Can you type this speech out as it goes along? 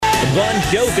Bon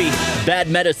Jovi, Bad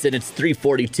Medicine. It's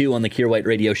 3:42 on the Kier White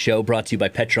Radio Show, brought to you by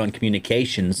Petron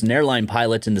Communications. An airline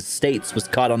pilot in the States was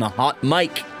caught on a hot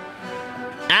mic,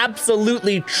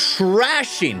 absolutely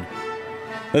trashing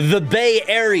the Bay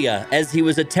Area as he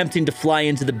was attempting to fly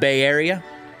into the Bay Area.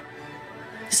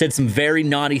 He said some very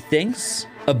naughty things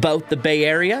about the Bay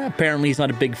Area. Apparently he's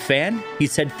not a big fan. He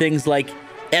said things like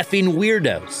effing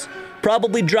weirdos,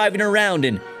 probably driving around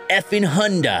in effing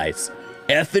Hyundais,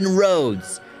 effing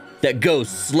roads that go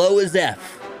slow as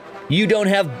F. You don't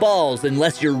have balls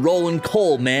unless you're rolling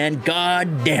coal, man.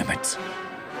 God damn it.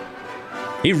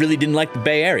 He really didn't like the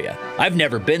Bay Area. I've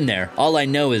never been there. All I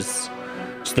know is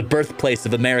it's the birthplace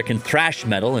of American thrash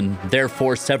metal, and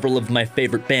therefore several of my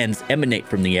favorite bands emanate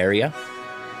from the area.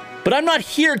 But I'm not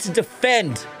here to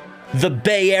defend the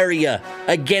Bay Area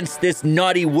against this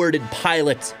naughty-worded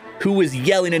pilot who was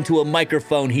yelling into a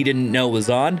microphone he didn't know was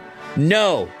on.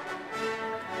 No.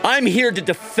 I'm here to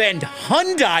defend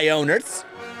Hyundai owners,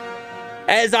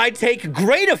 as I take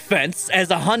great offense as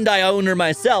a Hyundai owner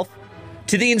myself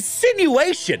to the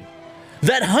insinuation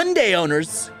that Hyundai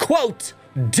owners, quote,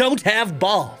 don't have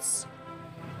balls.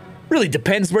 Really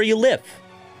depends where you live.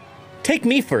 Take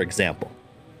me, for example.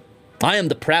 I am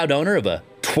the proud owner of a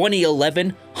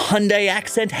 2011 Hyundai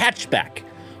Accent hatchback,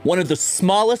 one of the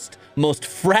smallest, most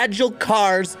fragile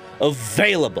cars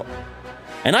available.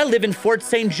 And I live in Fort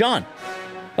St. John,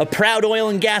 a proud oil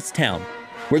and gas town,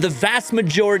 where the vast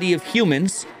majority of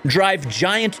humans drive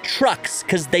giant trucks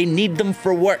because they need them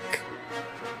for work.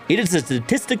 It is a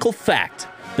statistical fact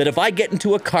that if I get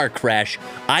into a car crash,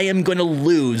 I am going to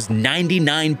lose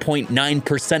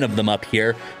 99.9% of them up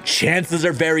here. Chances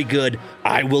are very good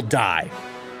I will die.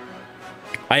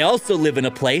 I also live in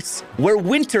a place where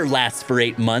winter lasts for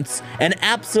 8 months and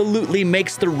absolutely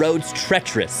makes the roads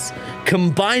treacherous.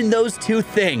 Combine those two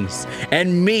things,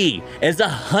 and me, as a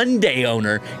Hyundai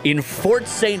owner in Fort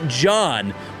St.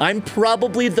 John, I'm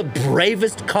probably the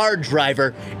bravest car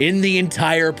driver in the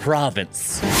entire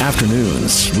province.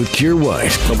 Afternoons with Kier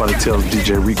White. Nobody tells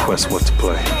DJ Request what to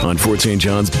play. On Fort St.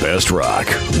 John's Best Rock,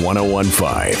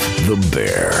 101.5 The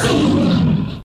Bear.